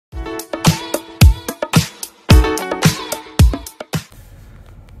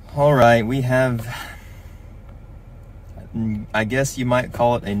All right, we have, I guess you might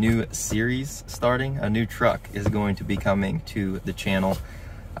call it a new series starting. A new truck is going to be coming to the channel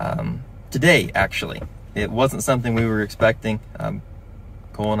today, actually. It wasn't something we were expecting.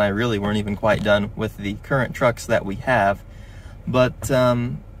 Cole and I really weren't even quite done with the current trucks that we have. But,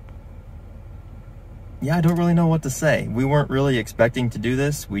 yeah, I don't really know what to say. We weren't really expecting to do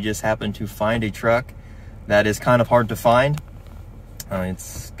this. We just happened to find a truck that is kind of hard to find.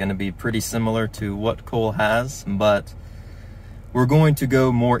 It's going to be pretty similar to what Cole has, but we're going to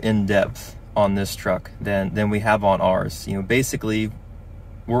go more in depth on this truck than we have on ours. You know, basically,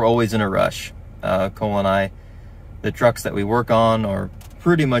 we're always in a rush. Cole and I, the trucks that we work on are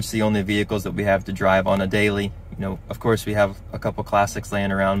pretty much the only vehicles that we have to drive on a daily. You know, of course, we have a couple classics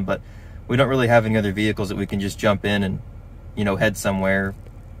laying around, but we don't really have any other vehicles that we can just jump in and, you know, head somewhere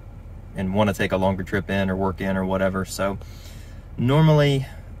and want to take a longer trip in or work in or whatever. So normally,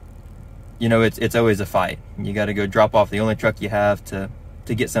 you know, it's always a fight. You got to go drop off the only truck you have to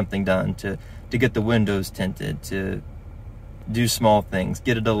get something done, to get the windows tinted, to do small things,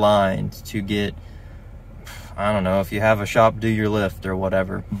 get it aligned, to get, I don't know, if you have a shop, do your lift or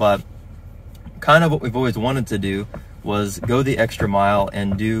whatever. But kind of what we've always wanted to do was go the extra mile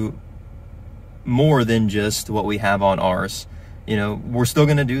and do more than just what we have on ours. You know, we're still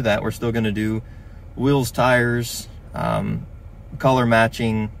going to do that. We're still going to do wheels, tires, color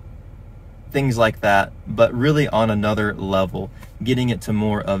matching, things like that, but really on another level, getting it to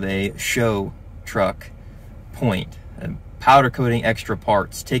more of a show truck point, powder coating extra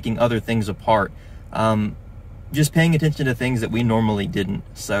parts, taking other things apart, just paying attention to things that we normally didn't.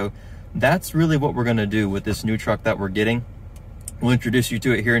 So that's really what we're going to do with this new truck that we're getting. We'll introduce you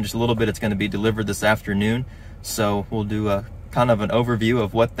to it here in just a little bit. It's going to be delivered this afternoon, so we'll do a kind of an overview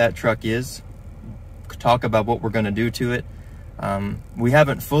of what that truck is, talk about what we're going to do to it. We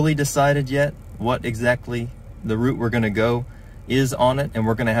haven't fully decided yet what exactly the route we're going to go is on it, and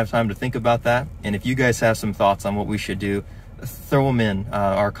we're going to have time to think about that. And if you guys have some thoughts on what we should do, throw them in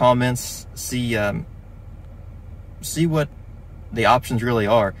our comments, see what the options really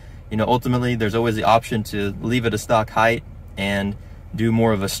are. You know, ultimately there's always the option to leave it a stock height and do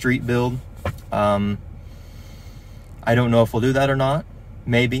more of a street build. I don't know if we'll do that or not.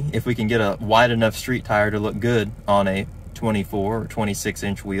 Maybe if we can get a wide enough street tire to look good on a 24 or 26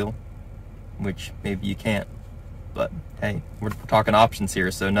 inch wheel, which maybe you can't, but hey, we're talking options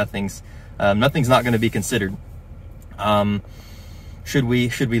here, so nothing's not going to be considered. Should we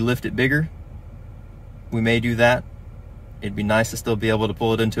lift it bigger? We may do that. It'd be nice to still be able to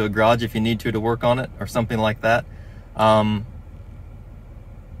pull it into a garage if you need to work on it or something like that.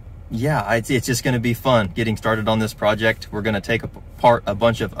 Yeah, it's just going to be fun getting started on this project. We're going to take apart a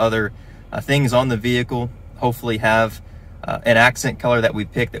bunch of other things on the vehicle, hopefully have an accent color that we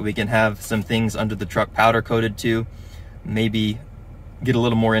pick that we can have some things under the truck powder coated to, maybe get a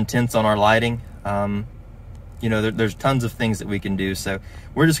little more intense on our lighting. You know, there's tons of things that we can do. So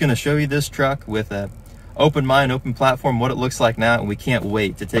we're just going to show you this truck with a open mind, open platform, what it looks like now, and we can't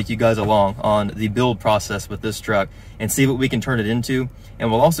wait to take you guys along on the build process with this truck and see what we can turn it into. And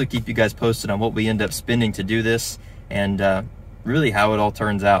we'll also keep you guys posted on what we end up spending to do this and really how it all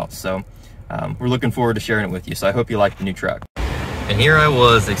turns out. So we're looking forward to sharing it with you. So I hope you like the new truck. And here I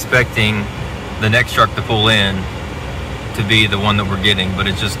was expecting the next truck to pull in to be the one that we're getting, but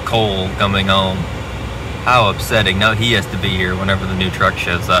it's just Cole coming home. How upsetting. Now he has to be here whenever the new truck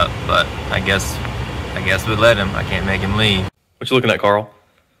shows up, but I guess we let him. I can't make him leave. What you looking at, Carl?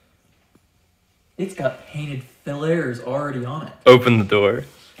 It's got painted flares already on it. Open the door.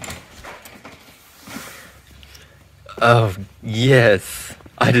 Oh, yes.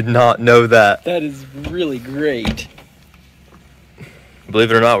 I did not know that. That is really great.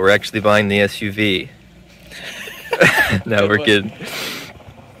 Believe it or not, we're actually buying the SUV. No, we're kidding.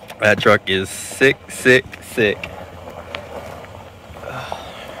 That truck is sick.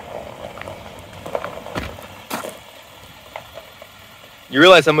 You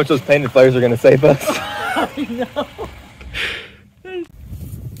realize how much those painted flares are going to save us? I know.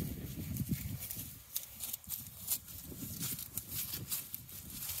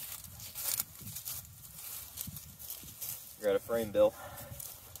 You're out of frame, Bill.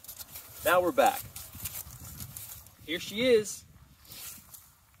 Now we're back. Here she is.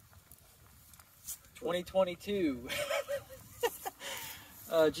 2022.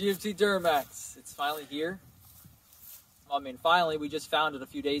 GMC Duramax. It's finally here. I mean, finally, we just found it a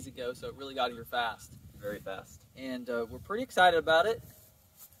few days ago, so it really got here fast. Very fast. And we're pretty excited about it.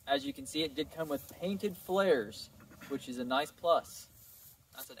 As you can see, it did come with painted flares, which is a nice plus.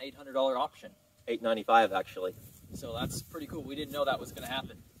 That's an $800 option. $895 actually. So that's pretty cool. We didn't know that was going to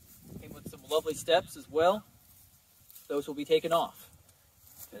happen. Came with some lovely steps as well. Those will be taken off.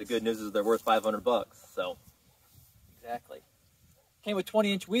 The good news is they're worth $500, so. Exactly. Came with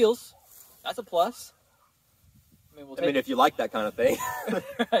 20-inch wheels. That's a plus. I mean, if you like that kind of thing, right.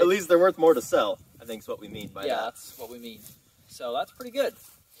 At least they're worth more to sell, I think is what we mean by that. Yeah, that's what we mean. So that's pretty good.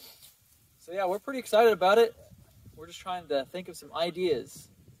 So yeah, we're pretty excited about it. We're just trying to think of some ideas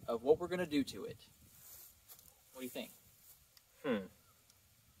of what we're going to do to it. What do you think?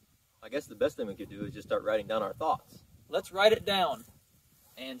 I guess the best thing we could do is just start writing down our thoughts. Let's write it down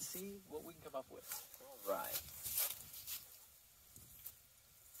and see what we can come up with. All right.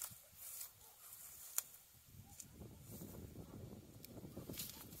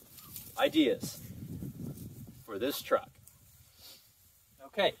 Ideas for this truck.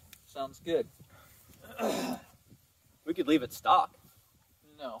 Okay, sounds good. We could leave it stock.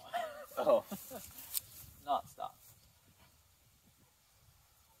 No. Oh. Not stock.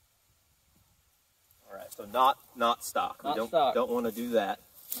 All right, so not stock. Not We stock. don't want to do that.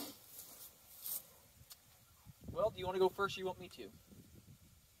 Well, do you want to go first or you want me to?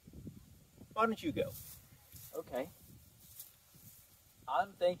 Why don't you go? Okay. I'm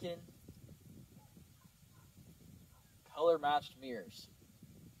thinking color matched mirrors.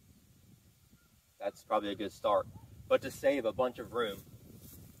 That's probably a good start. But to save a bunch of room,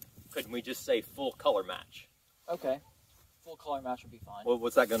 couldn't we just say full color match? Okay. Full color match would be fine. Well,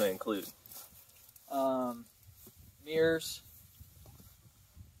 what's that going to include? Mirrors.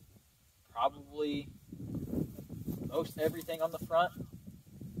 Probably most everything on the front.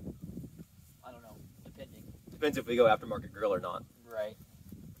 I don't know, depending. Depends if we go aftermarket grill or not. Right.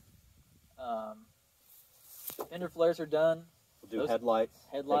 Fender flares are done. We'll do headlights.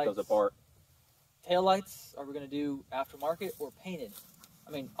 Take Headlights. those apart. Taillights, are we going to do aftermarket or painted?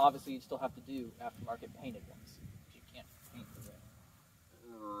 I mean, obviously you still have to do aftermarket painted ones. You can't paint the red.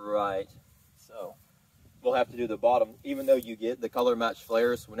 Right. So, We'll have to do the bottom. Even though you get the color match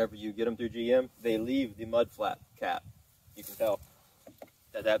flares whenever you get them through GM, they leave the mud flat cap. You can tell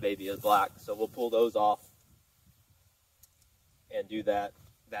that that baby is black. So we'll pull those off and do that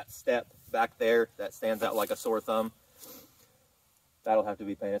step back there that stands out like a sore thumb. That'll have to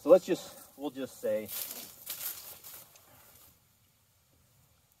be painted. So we'll just say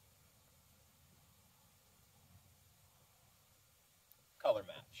color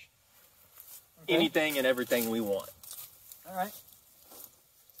match. okay. Anything and everything we want. All right.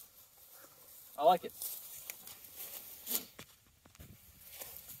 I like it.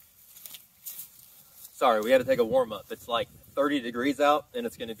 Sorry, we had to take a warm up. It's like 30 degrees out and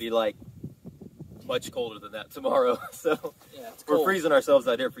it's going to be like much colder than that tomorrow. So Yeah, it's we're cold. freezing ourselves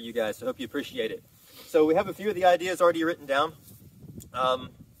out here for you guys. So hope you appreciate it. So we have a few of the ideas already written down.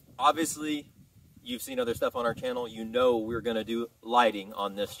 Obviously, you've seen other stuff on our channel. You know we're going to do lighting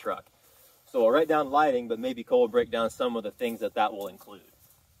on this truck. So I'll write down lighting, but maybe Cole will break down some of the things that will include.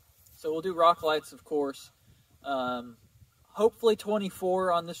 So we'll do rock lights, of course. Hopefully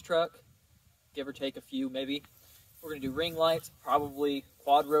 24 on this truck, give or take a few, maybe. We're going to do ring lights, probably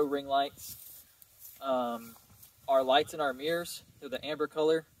quad row ring lights. Our lights in our mirrors, they're the amber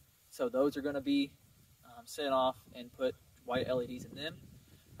color, so those are going to be sent off and put white LEDs in them.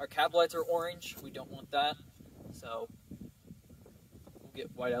 Our cab lights are orange. We don't want that, so we'll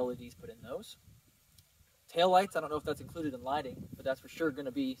get white LEDs put in those. Tail lights, I don't know if that's included in lighting, but that's for sure going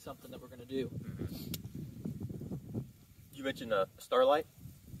to be something that we're going to do. You mentioned a starlight.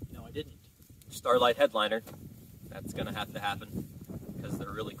 No, I didn't. Starlight headliner. That's going to happen because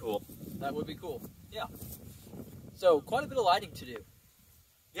they're really cool. That would be cool. Yeah. So quite a bit of lighting to do.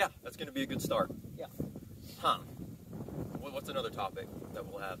 Yeah, that's going to be a good start. Yeah. Huh. What's another topic that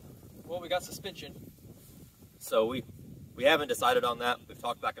we'll have? Well, we got suspension. So we haven't decided on that. We've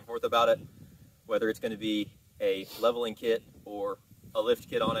talked back and forth about it, whether it's going to be a leveling kit or a lift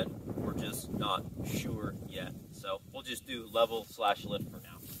kit on it. We're just not sure yet. So we'll just do level/lift for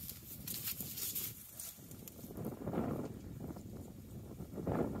now.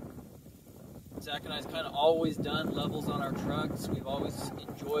 Zach and I's kind of always done levels on our trucks. We've always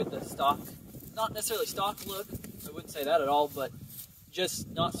enjoyed the stock, not necessarily stock look, I wouldn't say that at all, but just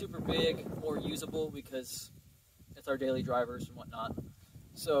not super big, more usable because it's our daily drivers and whatnot.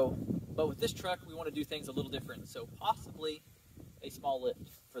 So, but with this truck, we want to do things a little different. So possibly a small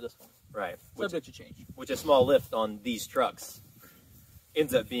lift for this one. Right. Subject to change. Which a small lift on these trucks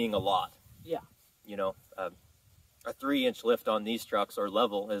ends up being a lot. Yeah. You know, a 3-inch lift on these trucks or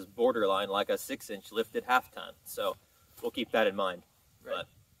level is borderline like a 6-inch lifted half ton. So we'll keep that in mind. Right. But,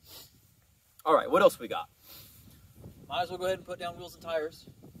 all right, what else we got? Might as well go ahead and put down wheels and tires.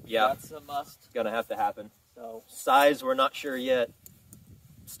 Yeah. That's a must. Gonna have to happen. So Size, we're not sure yet.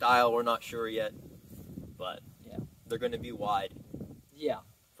 style, we're not sure yet, but yeah, they're going to be wide. Yeah,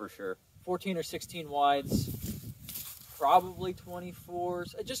 for sure. 14 or 16 wides, probably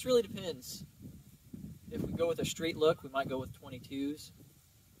 24s. It just really depends. If we go with a street look, we might go with 22s.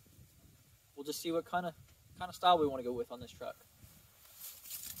 We'll just see what kind of style we want to go with on this truck.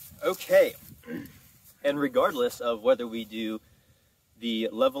 Okay, and regardless of whether we do the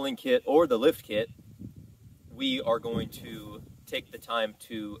leveling kit or the lift kit, we are going to take the time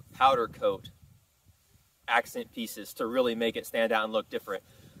to powder coat accent pieces to really make it stand out and look different.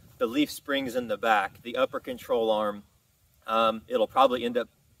 The leaf springs in the back, the upper control arm, it'll probably end up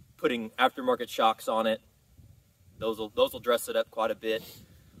putting aftermarket shocks on it. Those will dress it up quite a bit.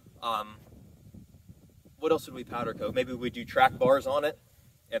 What else would we powder coat? Maybe we do track bars on it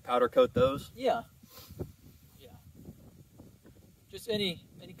and powder coat those? Yeah. Yeah. Just any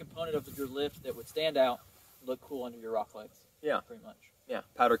component of your lift that would stand out, look cool under your rock legs. Yeah. Pretty much. Yeah.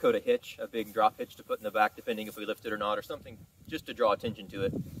 Powder coat a hitch, a big drop hitch to put in the back, depending if we lift it or not, or something just to draw attention to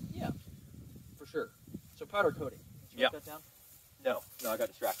it. Yeah. For sure. So powder coating. Did you write that down? No, I got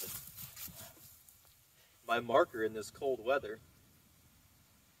distracted. My marker in this cold weather.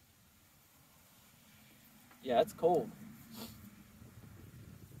 Yeah, it's cold.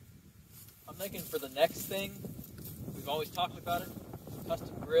 I'm thinking for the next thing, we've always talked about it,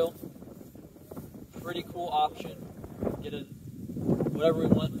 custom grill. Pretty cool option. Get a whatever we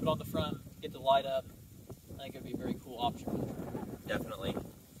want, put on the front, get the light up. I think it'd be a very cool option for the truck. Definitely.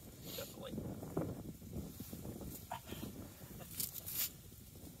 Definitely.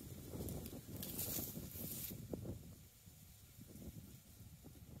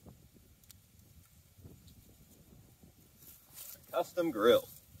 Custom grill.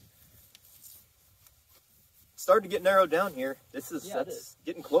 Starting to get narrowed down here. That's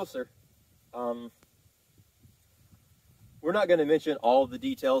getting closer. We're not going to mention all of the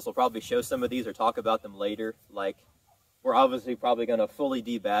details. We'll probably show some of these or talk about them later. Like, we're obviously probably going to fully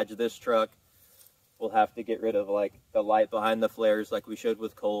debadge this truck. We'll have to get rid of like the light behind the flares like we showed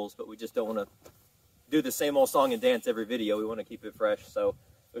with Cole's, but we just don't want to do the same old song and dance every video. We want to keep it fresh, so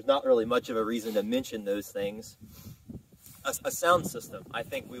there's not really much of a reason to mention those things. A sound system. I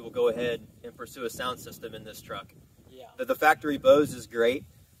think we will go ahead and pursue a sound system in this truck. Yeah. The factory Bose is great.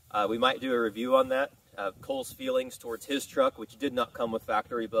 We might do a review on that. Cole's feelings towards his truck, which did not come with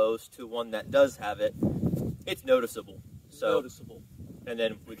factory Bose, to one that does have it. It's noticeable. So, noticeable. And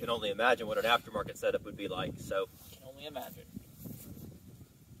then we can only imagine what an aftermarket setup would be like. So, can only imagine.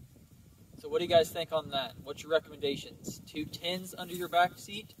 So what do you guys think on that? What's your recommendations? 2 10s under your back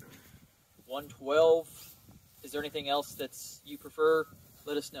seat? 112? Is there anything else that's you prefer?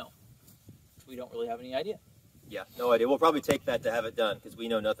 Let us know. We don't really have any idea. Yeah, no idea. We'll probably take that to have it done because we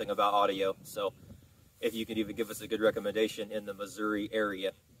know nothing about audio. So if you could even give us a good recommendation in the Missouri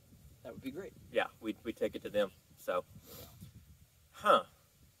area, that would be great. Yeah, we'd take it to them. So,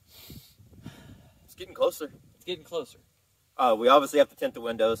 it's getting closer. It's getting closer. We obviously have to tint the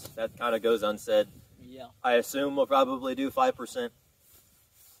windows. That kind of goes unsaid. Yeah. I assume we'll probably do 5%.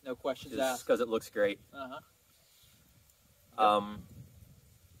 No questions asked. Because it looks great. I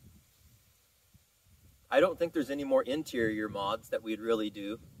don't think there's any more interior mods that we'd really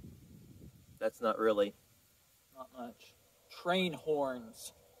do. That's not really. Not much. Train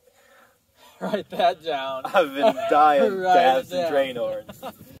horns. Write that down. I've been dying to have some train horns.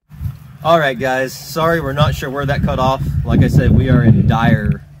 All right, guys. Sorry, we're not sure where that cut off. Like I said, we are in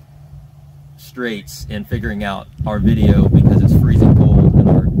dire straits in figuring out our video because it's freezing cold and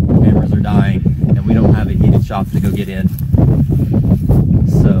our cameras are dying and we don't have a heated shop to go get in.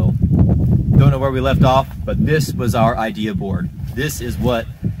 So, don't know where we left off, but this was our idea board. This is what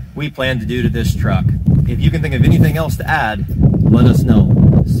we plan to do to this truck. If you can think of anything else to add, let us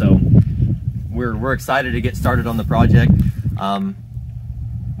know. So, we're excited to get started on the project.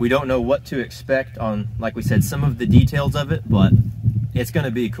 We don't know what to expect on, like we said, some of the details of it, but it's going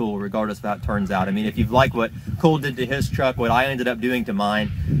to be cool regardless of how it turns out. I mean, if you've liked what Cole did to his truck, what I ended up doing to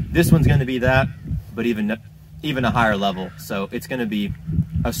mine, this one's going to be that, but even a higher level. So it's going to be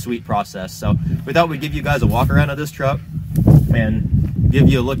a sweet process. So we thought we'd give you guys a walk around of this truck and give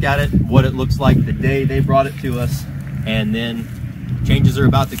you a look at it, what it looks like the day they brought it to us, and then changes are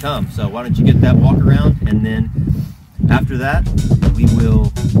about to come. So why don't you get that walk around, and then after that, we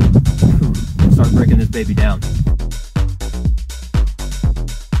will start breaking this baby down.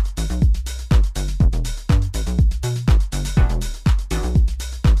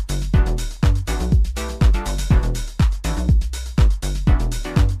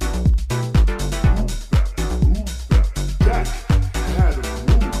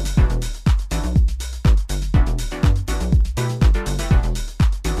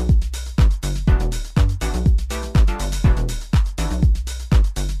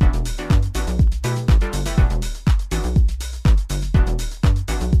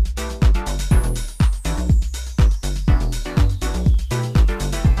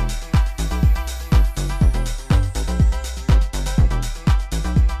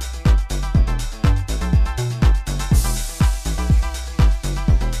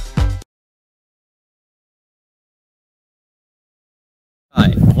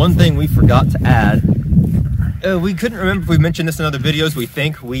 right, one thing we forgot to add, we couldn't remember if we mentioned this in other videos. We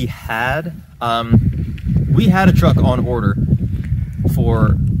think we had a truck on order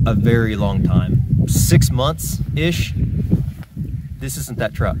for a very long time, 6 months-ish. This isn't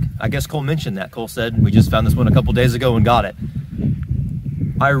that truck. I guess Cole mentioned that. Cole said, we just found this one a couple days ago and got it.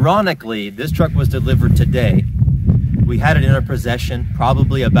 Ironically, this truck was delivered today. We had it in our possession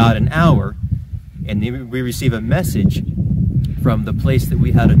probably about an hour, and then we receive a message from the place that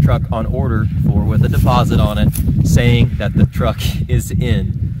we had a truck on order for with a deposit on it saying that the truck is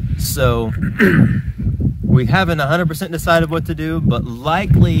in. So we haven't 100% decided what to do, but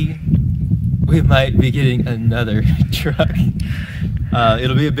likely we might be getting another truck.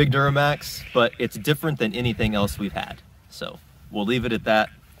 It'll be a big Duramax, but it's different than anything else we've had. So we'll leave it at that.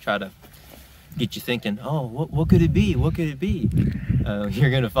 Try to get you thinking, oh, what could it be? What could it be?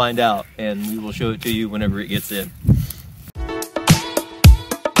 You're gonna find out, and we will show it to you whenever it gets in.